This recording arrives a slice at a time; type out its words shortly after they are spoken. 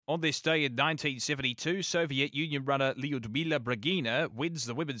On this day in 1972, Soviet Union runner Lyudmila Bragina wins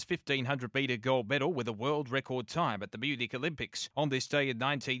the women's 1500-metre gold medal with a world record time at the Munich Olympics. On this day in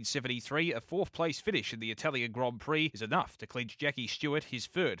 1973, a fourth-place finish in the Italian Grand Prix is enough to clinch Jackie Stewart his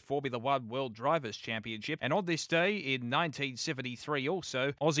third Formula One World Drivers' Championship. And on this day in 1973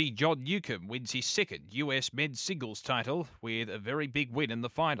 also, Aussie John Newcombe wins his second US men's singles title with a very big win in the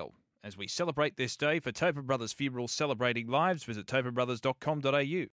final. As we celebrate this day for Tobin Brothers Funerals Celebrating Lives, visit tobinbrothers.com.au.